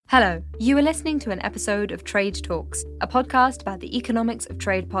Hello, you are listening to an episode of Trade Talks, a podcast about the economics of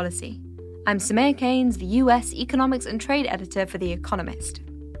trade policy. I'm Samaya Keynes, the US Economics and Trade Editor for The Economist.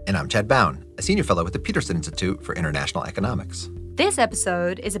 And I'm Chad Bown, a senior fellow at the Peterson Institute for International Economics. This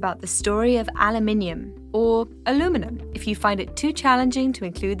episode is about the story of aluminium, or aluminum, if you find it too challenging to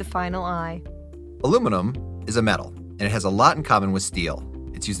include the final I. Aluminum is a metal, and it has a lot in common with steel.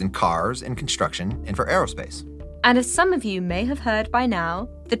 It's used in cars and construction and for aerospace. And as some of you may have heard by now,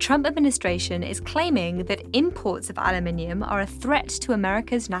 the Trump administration is claiming that imports of aluminium are a threat to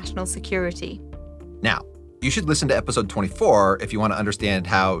America's national security. Now, you should listen to episode 24 if you want to understand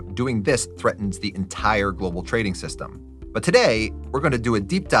how doing this threatens the entire global trading system. But today, we're going to do a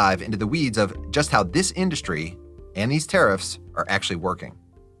deep dive into the weeds of just how this industry and these tariffs are actually working.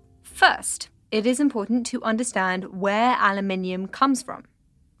 First, it is important to understand where aluminium comes from.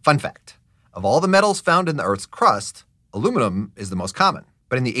 Fun fact, of all the metals found in the Earth's crust, aluminum is the most common.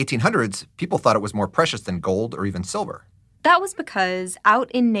 But in the 1800s, people thought it was more precious than gold or even silver. That was because out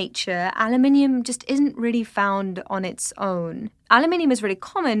in nature, aluminium just isn't really found on its own. Aluminium is really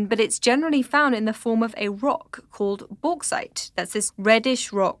common, but it's generally found in the form of a rock called bauxite. That's this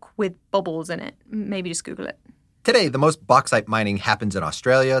reddish rock with bubbles in it. Maybe just Google it. Today, the most bauxite mining happens in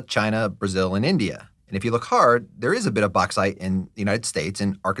Australia, China, Brazil, and India. And if you look hard, there is a bit of bauxite in the United States,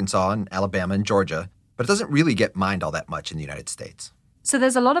 in Arkansas and Alabama and Georgia, but it doesn't really get mined all that much in the United States. So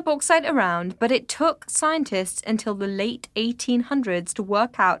there's a lot of bauxite around, but it took scientists until the late 1800s to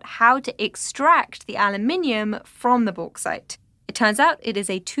work out how to extract the aluminium from the bauxite. It turns out it is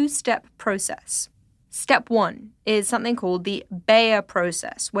a two-step process. Step one is something called the Bayer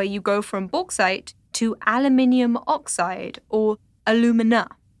process, where you go from bauxite to aluminium oxide, or alumina.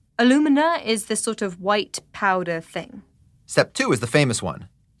 Alumina is this sort of white powder thing. Step two is the famous one.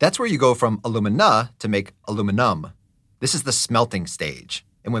 That's where you go from alumina to make aluminum. This is the smelting stage.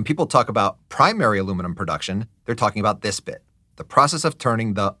 And when people talk about primary aluminum production, they're talking about this bit, the process of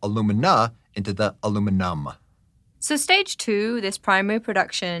turning the alumina into the aluminum. So stage two, this primary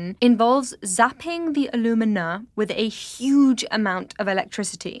production, involves zapping the alumina with a huge amount of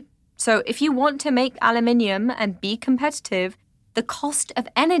electricity. So if you want to make aluminium and be competitive, the cost of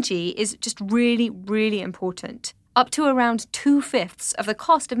energy is just really, really important. Up to around 2/5 of the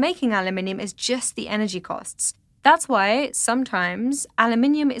cost of making aluminium is just the energy costs. That's why sometimes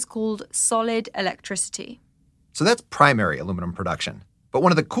aluminium is called solid electricity. So that's primary aluminum production. But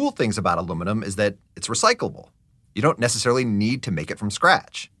one of the cool things about aluminum is that it's recyclable. You don't necessarily need to make it from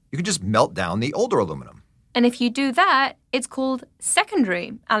scratch. You can just melt down the older aluminum. And if you do that, it's called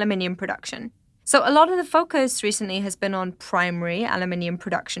secondary aluminium production. So a lot of the focus recently has been on primary aluminium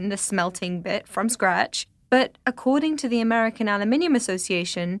production, the smelting bit from scratch. But according to the American Aluminium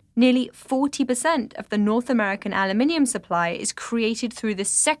Association, nearly 40% of the North American aluminium supply is created through the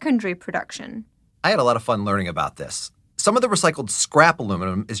secondary production. I had a lot of fun learning about this. Some of the recycled scrap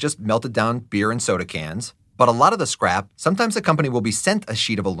aluminum is just melted down beer and soda cans. But a lot of the scrap, sometimes the company will be sent a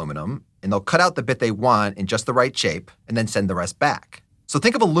sheet of aluminum, and they'll cut out the bit they want in just the right shape, and then send the rest back. So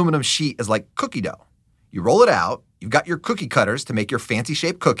think of aluminum sheet as like cookie dough. You roll it out, you've got your cookie cutters to make your fancy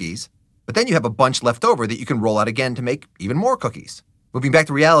shaped cookies, but then you have a bunch left over that you can roll out again to make even more cookies. Moving back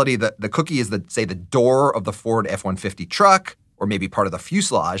to reality, the cookie is the door of the Ford F-150 truck, or maybe part of the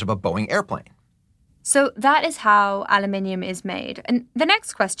fuselage of a Boeing airplane. So that is how aluminium is made. And the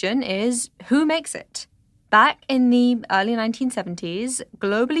next question is, who makes it? Back in the early 1970s,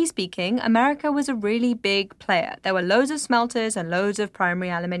 globally speaking, America was a really big player. There were loads of smelters and loads of primary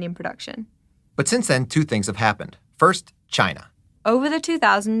aluminium production. But since then, two things have happened. First, China. Over the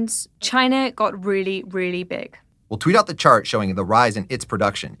 2000s, China got really, really big. We'll tweet out the chart showing the rise in its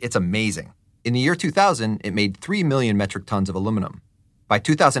production. It's amazing. In the year 2000, it made 3 million metric tons of aluminum. By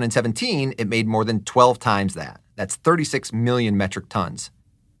 2017, it made more than 12 times that. That's 36 million metric tons.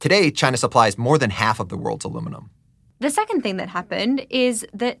 Today, China supplies more than half of the world's aluminum. The second thing that happened is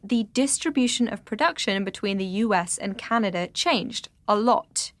that the distribution of production between the US and Canada changed a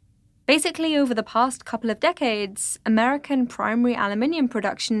lot. Basically, over the past couple of decades, American primary aluminium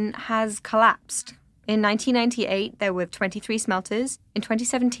production has collapsed. In 1998, there were 23 smelters. In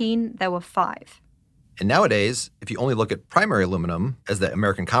 2017, there were 5. And nowadays, if you only look at primary aluminum, as the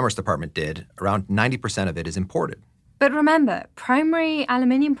American Commerce Department did, around 90% of it is imported. But remember, primary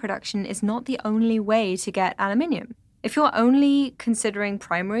aluminium production is not the only way to get aluminium. If you're only considering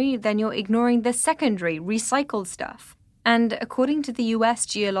primary, then you're ignoring the secondary, recycled stuff. And according to the US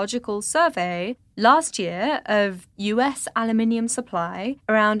Geological Survey, last year of US aluminium supply,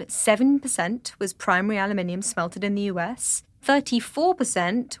 around 7% was primary aluminium smelted in the US,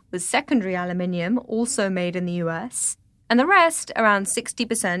 34% was secondary aluminium also made in the US, and the rest, around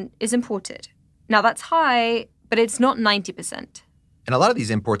 60%, is imported. Now that's high, but it's not 90%. And a lot of these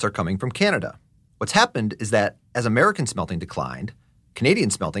imports are coming from Canada. What's happened is that as American smelting declined, Canadian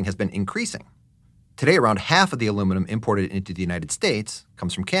smelting has been increasing. Today, around half of the aluminum imported into the United States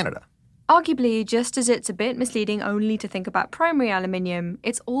comes from Canada. Arguably, just as it's a bit misleading only to think about primary aluminium,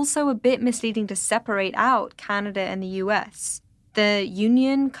 it's also a bit misleading to separate out Canada and the US. The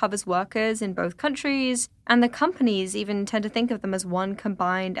union covers workers in both countries, and the companies even tend to think of them as one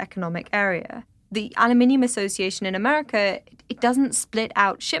combined economic area. The Aluminium Association in America, it doesn't split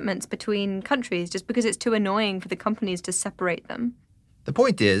out shipments between countries just because it's too annoying for the companies to separate them. The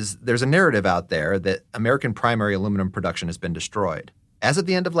point is, there's a narrative out there that American primary aluminum production has been destroyed. As of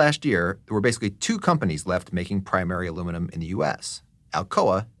the end of last year, there were basically 2 companies left making primary aluminum in the U.S.,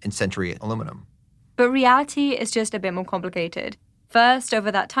 Alcoa and Century Aluminum. But reality is just a bit more complicated. First,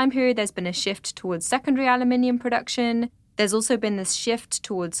 over that time period, there's been a shift towards secondary aluminium production. There's also been this shift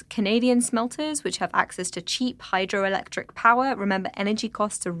towards Canadian smelters, which have access to cheap hydroelectric power. Remember, energy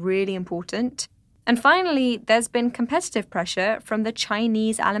costs are really important. And finally, there's been competitive pressure from the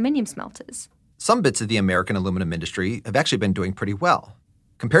Chinese aluminium smelters. Some bits of the American aluminum industry have actually been doing pretty well.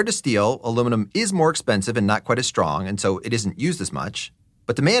 Compared to steel, aluminum is more expensive and not quite as strong, and so it isn't used as much.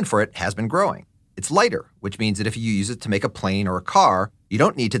 But demand for it has been growing. It's lighter, which means that if you use it to make a plane or a car, you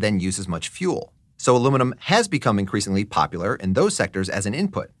don't need to then use as much fuel. So aluminum has become increasingly popular in those sectors as an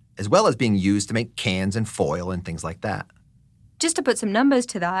input, as well as being used to make cans and foil and things like that. Just to put some numbers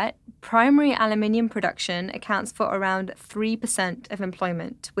to that, primary aluminium production accounts for around 3% of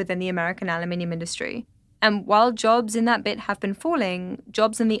employment within the American aluminium industry. And while jobs in that bit have been falling,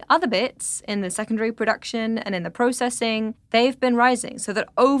 jobs in the other bits, in the secondary production and in the processing, they've been rising. So that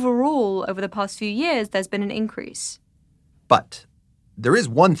overall, over the past few years, there's been an increase. But there is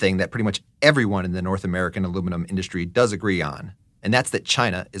one thing that pretty much everyone in the North American aluminum industry does agree on, and that's that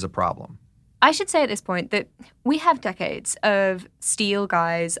China is a problem. I should say at this point that we have decades of steel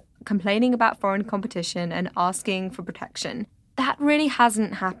guys complaining about foreign competition and asking for protection. That really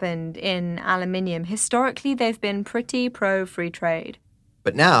hasn't happened in aluminium. Historically, they've been pretty pro-free trade.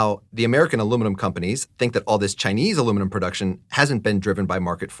 But now, the American aluminum companies think that all this Chinese aluminum production hasn't been driven by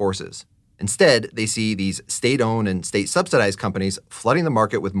market forces. Instead, they see these state-owned and state-subsidized companies flooding the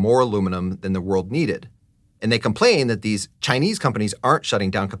market with more aluminum than the world needed. And they complain that these Chinese companies aren't shutting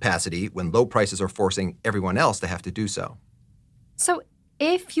down capacity when low prices are forcing everyone else to have to do so. So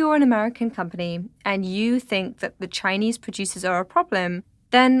if you're an American company and you think that the Chinese producers are a problem,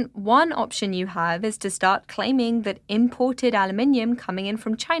 then one option you have is to start claiming that imported aluminium coming in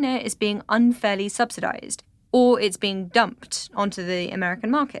from China is being unfairly subsidized, or it's being dumped onto the American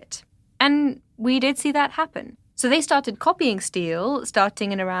market. And we did see that happen. So they started copying steel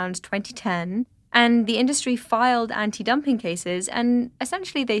starting in around 2010, and the industry filed anti-dumping cases, and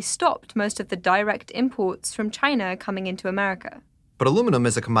essentially they stopped most of the direct imports from China coming into America. But aluminum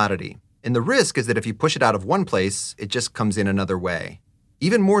is a commodity, and the risk is that if you push it out of one place, it just comes in another way.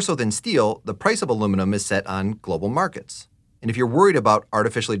 Even more so than steel, the price of aluminum is set on global markets. And if you're worried about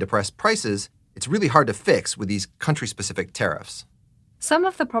artificially depressed prices, it's really hard to fix with these country-specific tariffs. Some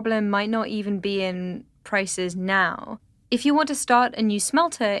of the problem might not even be in prices now. If you want to start a new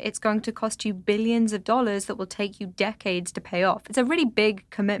smelter, it's going to cost you billions of dollars that will take you decades to pay off. It's a really big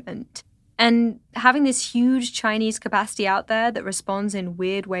commitment. And having this huge Chinese capacity out there that responds in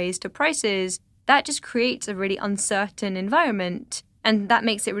weird ways to prices, that just creates a really uncertain environment. And that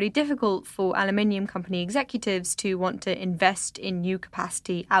makes it really difficult for aluminium company executives to want to invest in new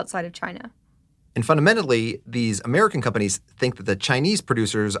capacity outside of China. And fundamentally, these American companies think that the Chinese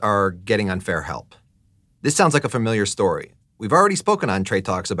producers are getting unfair help. This sounds like a familiar story. We've already spoken on Trade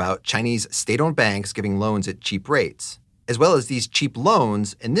Talks about Chinese state-owned banks giving loans at cheap rates. As well as these cheap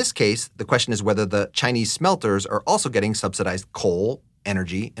loans, in this case, the question is whether the Chinese smelters are also getting subsidized coal,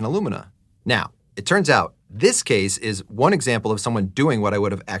 energy, and alumina. Now, it turns out this case is one example of someone doing what I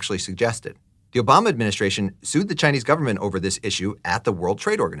would have actually suggested. The Obama administration sued the Chinese government over this issue at the World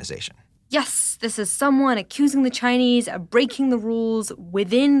Trade Organization. Yes, this is someone accusing the Chinese of breaking the rules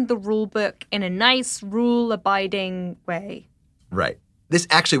within the rule book in a nice, rule-abiding way. Right. This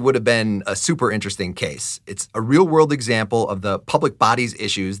actually would have been a super interesting case. It's a real-world example of the public bodies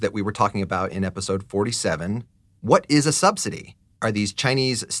issues that we were talking about in episode 47. What is a subsidy? Are these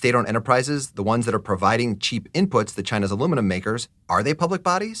Chinese state-owned enterprises, the ones that are providing cheap inputs to China's aluminum makers, are they public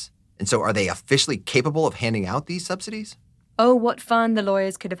bodies? And so are they officially capable of handing out these subsidies? Oh, what fun the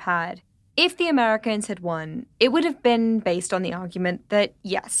lawyers could have had. If the Americans had won, it would have been based on the argument that,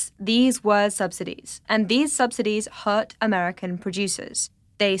 yes, these were subsidies, and these subsidies hurt American producers.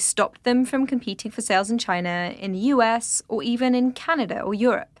 They stopped them from competing for sales in China, in the US, or even in Canada or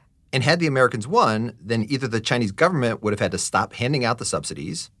Europe. And had the Americans won, then either the Chinese government would have had to stop handing out the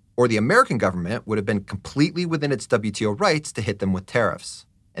subsidies, or the American government would have been completely within its WTO rights to hit them with tariffs.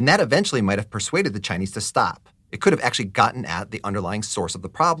 And that eventually might have persuaded the Chinese to stop. It could have actually gotten at the underlying source of the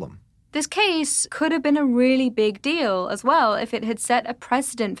problem. This case could have been a really big deal as well if it had set a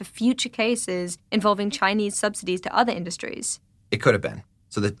precedent for future cases involving Chinese subsidies to other industries. It could have been.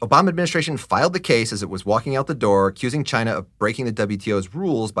 So the Obama administration filed the case as it was walking out the door, accusing China of breaking the WTO's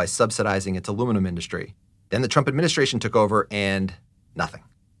rules by subsidizing its aluminum industry. Then the Trump administration took over and nothing.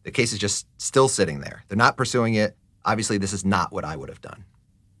 The case is just still sitting there. They're not pursuing it. Obviously, this is not what I would have done.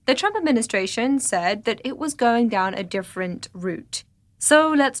 The Trump administration said that it was going down a different route.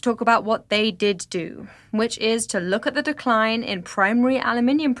 So let's talk about what they did do, which is to look at the decline in primary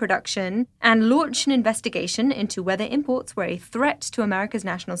aluminium production and launch an investigation into whether imports were a threat to America's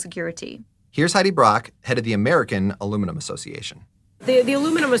national security. Here's Heidi Brock, head of the American Aluminum Association. The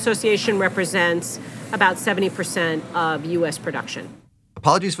Aluminum Association represents about 70% of U.S. production.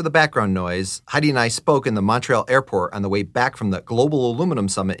 Apologies for the background noise. Heidi and I spoke in the Montreal airport on the way back from the Global Aluminum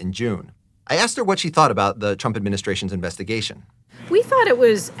Summit in June. I asked her what she thought about the Trump administration's investigation. We thought it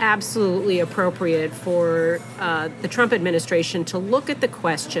was absolutely appropriate for the Trump administration to look at the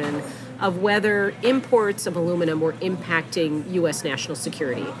question of whether imports of aluminum were impacting U.S. national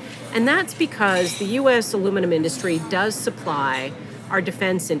security. And that's because the U.S. aluminum industry does supply our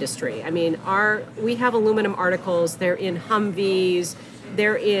defense industry. I mean, we have aluminum articles. They're in Humvees.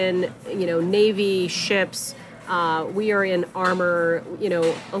 They're in, Navy ships. We are in armor.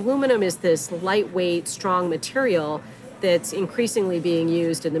 Aluminum is this lightweight, strong material that's increasingly being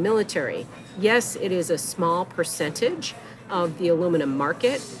used in the military. Yes, it is a small percentage of the aluminum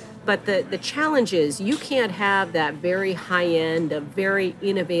market, but the challenge is you can't have that very high end of very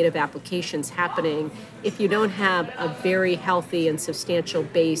innovative applications happening if you don't have a very healthy and substantial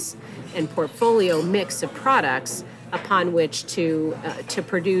base and portfolio mix of products upon which to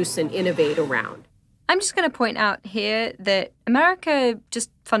produce and innovate around. I'm just going to point out here that America just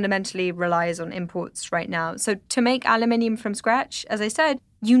fundamentally relies on imports right now. So to make aluminium from scratch, as I said,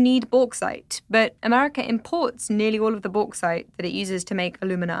 you need bauxite. But America imports nearly all of the bauxite that it uses to make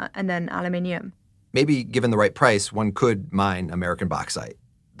alumina and then aluminium. Maybe given the right price, one could mine American bauxite,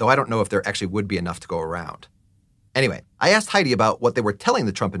 though I don't know if there actually would be enough to go around. Anyway, I asked Heidi about what they were telling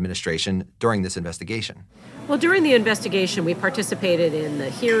the Trump administration during this investigation. Well, during the investigation, we participated in the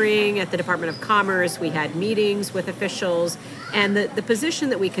hearing at the Department of Commerce. We had meetings with officials. And the position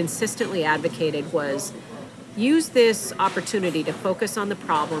that we consistently advocated was use this opportunity to focus on the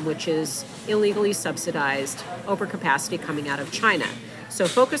problem, which is illegally subsidized overcapacity coming out of China. So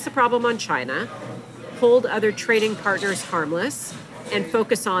focus the problem on China, hold other trading partners harmless, and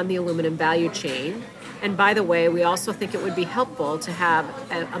focus on the aluminum value chain. And by the way, we also think it would be helpful to have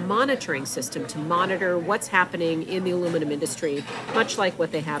a monitoring system to monitor what's happening in the aluminum industry, much like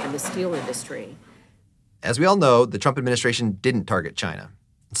what they have in the steel industry. As we all know, the Trump administration didn't target China.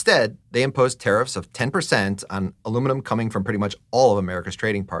 Instead, they imposed tariffs of 10% on aluminum coming from pretty much all of America's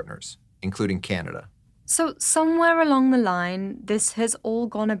trading partners, including Canada. So somewhere along the line, this has all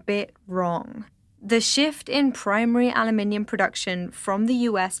gone a bit wrong. The shift in primary aluminium production from the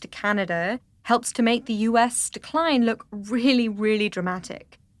US to Canada helps to make the US decline look really, really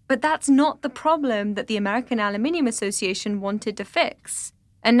dramatic. But that's not the problem that the American Aluminium Association wanted to fix.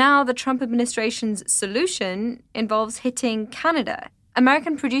 And now the Trump administration's solution involves hitting Canada.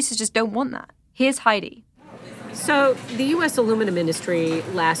 American producers just don't want that. Here's Heidi. So the U.S. aluminum industry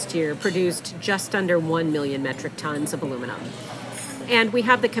last year produced just under 1 million metric tons of aluminum. And we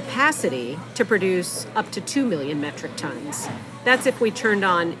have the capacity to produce up to 2 million metric tons. That's if we turned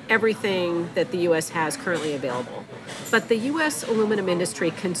on everything that the U.S. has currently available. But the U.S. aluminum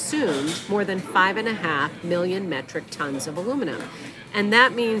industry consumed more than 5.5 million metric tons of aluminum. And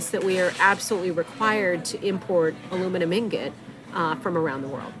that means that we are absolutely required to import aluminum ingot from around the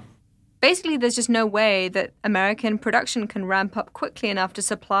world. Basically, there's just no way that American production can ramp up quickly enough to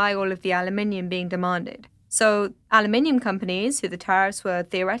supply all of the aluminium being demanded. So aluminium companies, who the tariffs were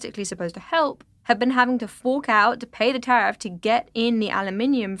theoretically supposed to help, have been having to fork out to pay the tariff to get in the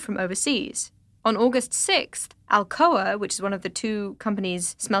aluminium from overseas. On August 6th, Alcoa, which is one of the two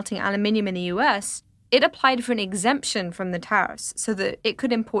companies smelting aluminium in the US, it applied for an exemption from the tariffs so that it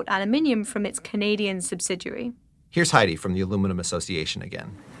could import aluminium from its Canadian subsidiary. Here's Heidi from the Aluminum Association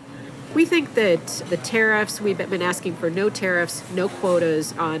again. We think that the tariffs, we've been asking for no tariffs, no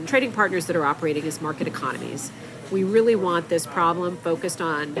quotas on trading partners that are operating as market economies. We really want this problem focused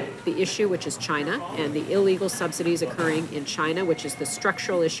on the issue, which is China, and the illegal subsidies occurring in China, which is the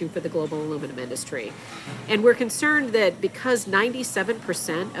structural issue for the global aluminum industry. And we're concerned that because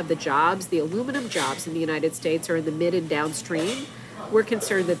 97% of the jobs, the aluminum jobs in the United States, are in the mid and downstream, we're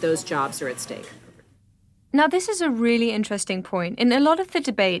concerned that those jobs are at stake. Now, this is a really interesting point. In a lot of the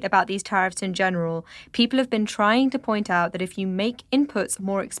debate about these tariffs in general, people have been trying to point out that if you make inputs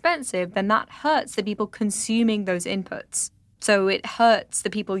more expensive, then that hurts the people consuming those inputs. So it hurts the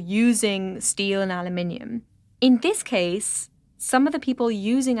people using steel and aluminium. In this case, some of the people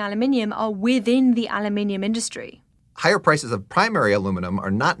using aluminium are within the aluminium industry. Higher prices of primary aluminum are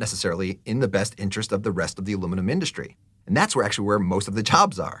not necessarily in the best interest of the rest of the aluminum industry. And that's where most of the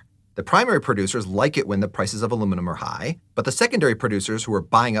jobs are. The primary producers like it when the prices of aluminum are high, but the secondary producers who are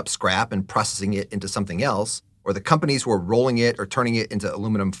buying up scrap and processing it into something else, or the companies who are rolling it or turning it into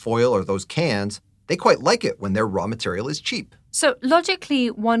aluminum foil or those cans, they quite like it when their raw material is cheap. So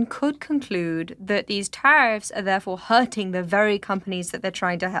logically, one could conclude that these tariffs are therefore hurting the very companies that they're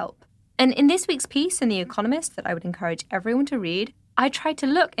trying to help. And in this week's piece in The Economist that I would encourage everyone to read, I tried to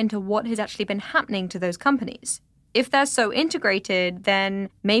look into what has actually been happening to those companies. If they're so integrated, then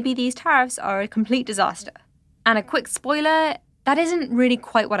maybe these tariffs are a complete disaster. And a quick spoiler, that isn't really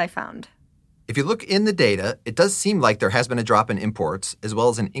quite what I found. If you look in the data, it does seem like there has been a drop in imports as well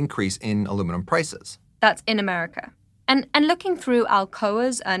as an increase in aluminum prices. That's in America. And looking through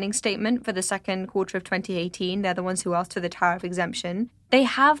Alcoa's earnings statement for the second quarter of 2018, they're the ones who asked for the tariff exemption, they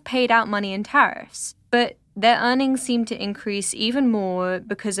have paid out money in tariffs, but their earnings seem to increase even more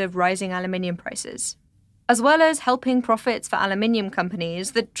because of rising aluminium prices. As well as helping profits for aluminium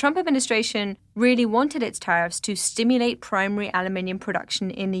companies, the Trump administration really wanted its tariffs to stimulate primary aluminium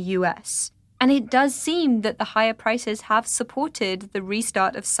production in the US. And it does seem that the higher prices have supported the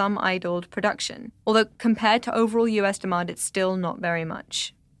restart of some idled production, although compared to overall US demand, it's still not very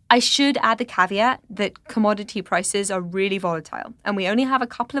much. I should add the caveat that commodity prices are really volatile, and we only have a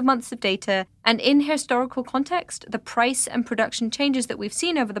couple of months of data, and in historical context, the price and production changes that we've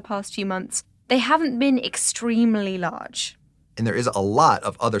seen over the past few months, they haven't been extremely large. And there is a lot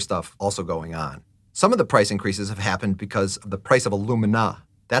of other stuff also going on. Some of the price increases have happened because of the price of alumina.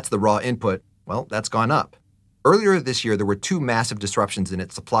 That's the raw input. Well, that's gone up. Earlier this year, there were two massive disruptions in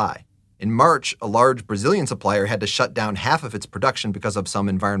its supply. In March, a large Brazilian supplier had to shut down half of its production because of some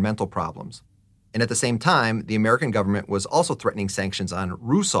environmental problems. And at the same time, the American government was also threatening sanctions on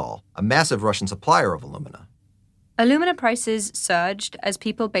Rusal, a massive Russian supplier of alumina. Alumina prices surged as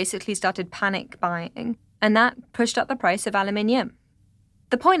people basically started panic buying, and that pushed up the price of aluminium.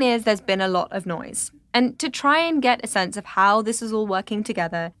 The point is, there's been a lot of noise. And to try and get a sense of how this is all working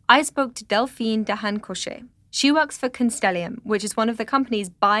together, I spoke to Delphine Dahan-Cochet. She works for Constellium, which is one of the companies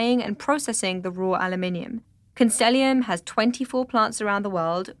buying and processing the raw aluminium. Constellium has 24 plants around the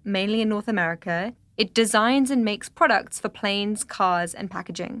world, mainly in North America. It designs and makes products for planes, cars, and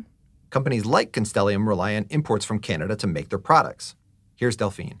packaging. Companies like Constellium rely on imports from Canada to make their products. Here's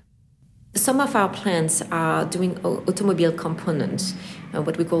Delphine. Some of our plants are doing automobile components,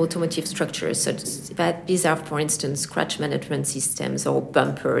 what we call automotive structures. So that these are, for instance, scratch management systems or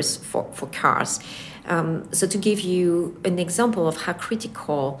bumpers for cars. So to give you an example of how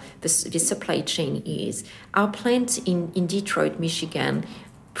critical this supply chain is, our plant in Detroit, Michigan,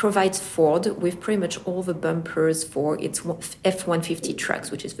 provides Ford with pretty much all the bumpers for its F-150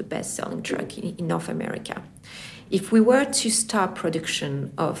 trucks, which is the best-selling truck in North America. If we were to stop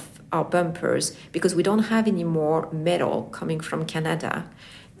production of our bumpers because we don't have any more metal coming from Canada,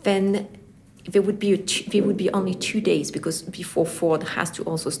 then there would be only 2 days before Ford has to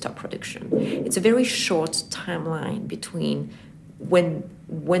also stop production. It's a very short timeline between when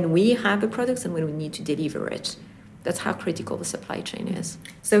we have the products and when we need to deliver it. That's how critical the supply chain is.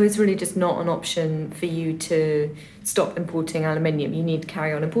 So it's really just not an option for you to stop importing aluminium. You need to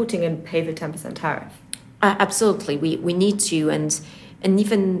carry on importing and pay the 10% tariff. Absolutely, we need to, and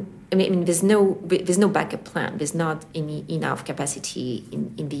even there's no backup plan. There's not enough capacity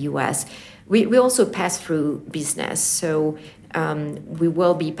in the U.S. We also pass through business, so we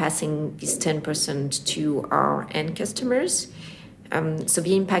will be passing this 10% to our end customers. So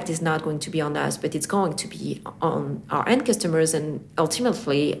the impact is not going to be on us, but it's going to be on our end customers and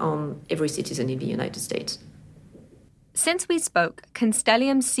ultimately on every citizen in the United States. Since we spoke,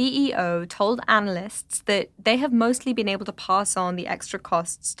 Constellium's CEO told analysts that they have mostly been able to pass on the extra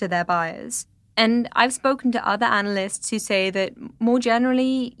costs to their buyers. And I've spoken to other analysts who say that more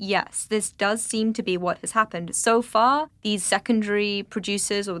generally, yes, this does seem to be what has happened. So far, these secondary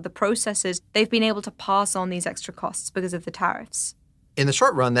producers or the processors, they've been able to pass on these extra costs because of the tariffs. In the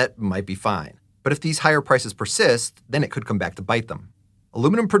short run, that might be fine. But if these higher prices persist, then it could come back to bite them.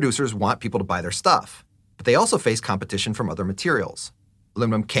 Aluminum producers want people to buy their stuff, but they also face competition from other materials.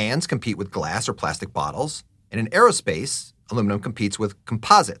 Aluminum cans compete with glass or plastic bottles, and in aerospace, aluminum competes with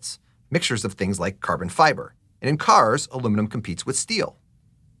composites, mixtures of things like carbon fiber. And in cars, aluminum competes with steel.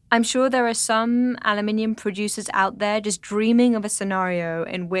 I'm sure there are some aluminium producers out there just dreaming of a scenario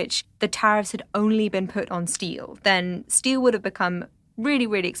in which the tariffs had only been put on steel. Then steel would have become really,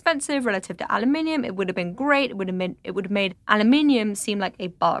 really expensive relative to aluminium. It would have been great. It would have made aluminium seem like a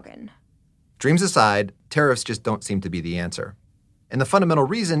bargain. Dreams aside, tariffs just don't seem to be the answer. And the fundamental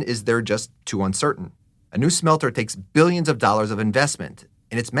reason is they're just too uncertain. A new smelter takes billions of dollars of investment,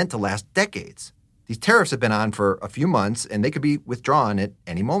 and it's meant to last decades. These tariffs have been on for a few months, and they could be withdrawn at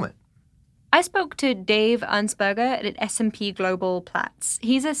any moment. I spoke to Dave Ernsberger at S&P Global Platts.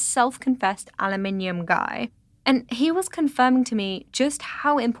 He's a self-confessed aluminium guy, and he was confirming to me just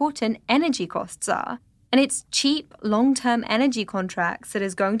how important energy costs are. And it's cheap, long-term energy contracts that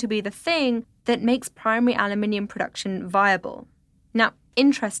is going to be the thing that makes primary aluminium production viable. Now,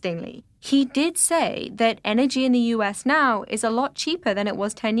 interestingly, he did say that energy in the US now is a lot cheaper than it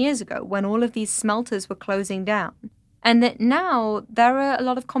was 10 years ago when all of these smelters were closing down. And that now there are a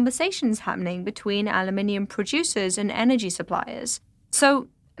lot of conversations happening between aluminium producers and energy suppliers. So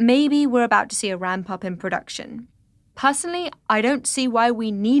maybe we're about to see a ramp up in production. Personally, I don't see why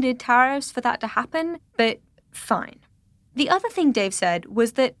we needed tariffs for that to happen, but fine. The other thing Dave said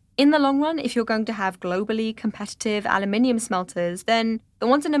was that in the long run, if you're going to have globally competitive aluminium smelters, then the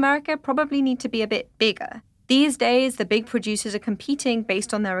ones in America probably need to be a bit bigger. These days, the big producers are competing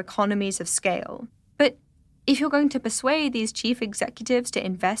based on their economies of scale. But if you're going to persuade these chief executives to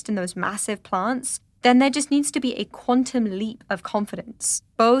invest in those massive plants, then there just needs to be a quantum leap of confidence,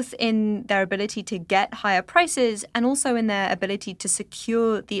 both in their ability to get higher prices and also in their ability to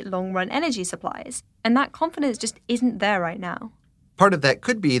secure the long-run energy supplies. And that confidence just isn't there right now. Part of that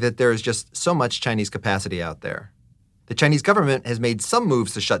could be that there is just so much Chinese capacity out there. The Chinese government has made some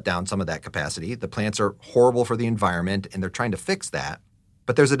moves to shut down some of that capacity. The plants are horrible for the environment, and they're trying to fix that.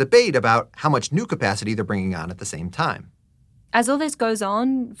 But there's a debate about how much new capacity they're bringing on at the same time. As all this goes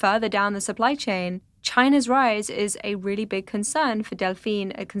on further down the supply chain, China's rise is a really big concern for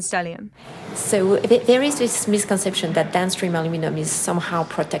Delphine at Constellium. So there is this misconception that downstream aluminum is somehow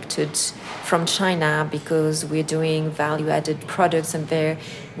protected from China because we're doing value-added products and there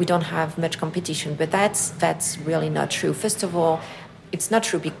we don't have much competition. But that's really not true. First of all, it's not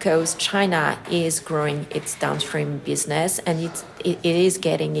true because China is growing its downstream business and it is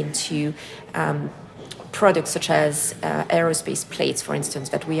getting into products such as aerospace plates, for instance,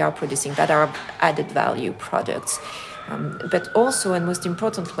 that we are producing that are added value products. But also, and most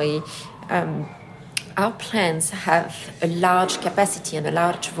importantly, our plants have a large capacity and a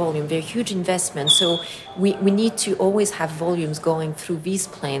large volume. They're huge investments, so we need to always have volumes going through these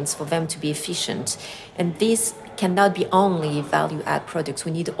plants for them to be efficient. And this cannot be only value-add products.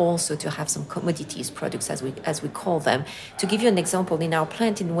 We need also to have some commodities products, as we call them. To give you an example, in our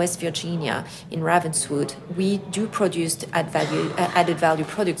plant in West Virginia, in Ravenswood, we do produce added value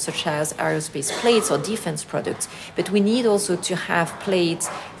products such as aerospace plates or defense products. But we need also to have plates,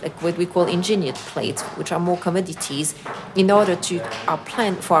 like what we call engineered plates, which are more commodities, in order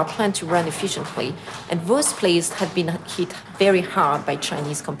for our plant to run efficiently. And those plates have been hit very hard by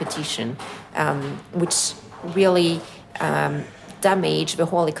Chinese competition, which really damage the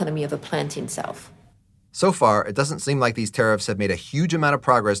whole economy of the plant itself. So far, it doesn't seem like these tariffs have made a huge amount of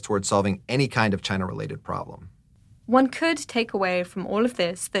progress towards solving any kind of China-related problem. One could take away from all of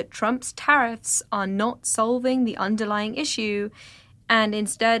this that Trump's tariffs are not solving the underlying issue, and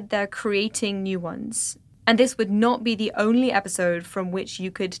instead they're creating new ones. And this would not be the only episode from which you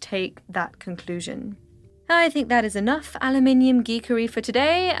could take that conclusion. I think that is enough aluminium geekery for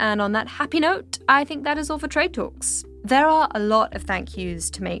today, and on that happy note, I think that is all for Trade Talks. There are a lot of thank yous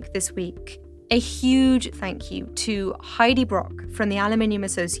to make this week. A huge thank you to Heidi Brock from the Aluminium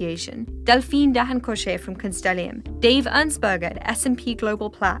Association, Delphine Dahan-Cochet from Constellium, Dave Ernsberger at S&P Global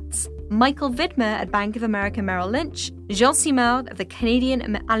Platts, Michael Vidmer at Bank of America Merrill Lynch, Jean Simard of the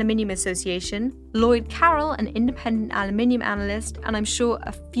Canadian Aluminium Association, Lloyd Carroll, an independent aluminium analyst, and I'm sure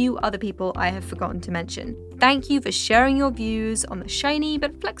a few other people I have forgotten to mention. Thank you for sharing your views on the shiny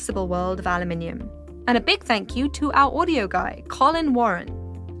but flexible world of aluminium. And a big thank you to our audio guy, Colin Warren.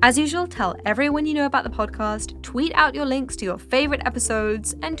 As usual, tell everyone you know about the podcast, tweet out your links to your favorite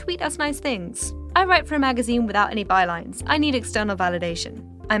episodes, and tweet us nice things. I write for a magazine without any bylines. I need external validation.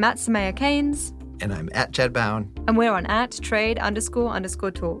 I'm at Samaya Keynes. And I'm at Chad Bown. And we're on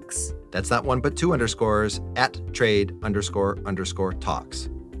 @trade__talks. That's not one but two underscores, @trade__talks.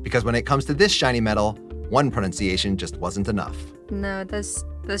 because when it comes to this shiny metal, one pronunciation just wasn't enough. No, there's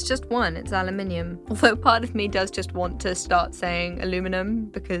just one. It's aluminium. Although part of me does just want to start saying aluminum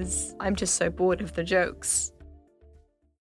because I'm just so bored of the jokes.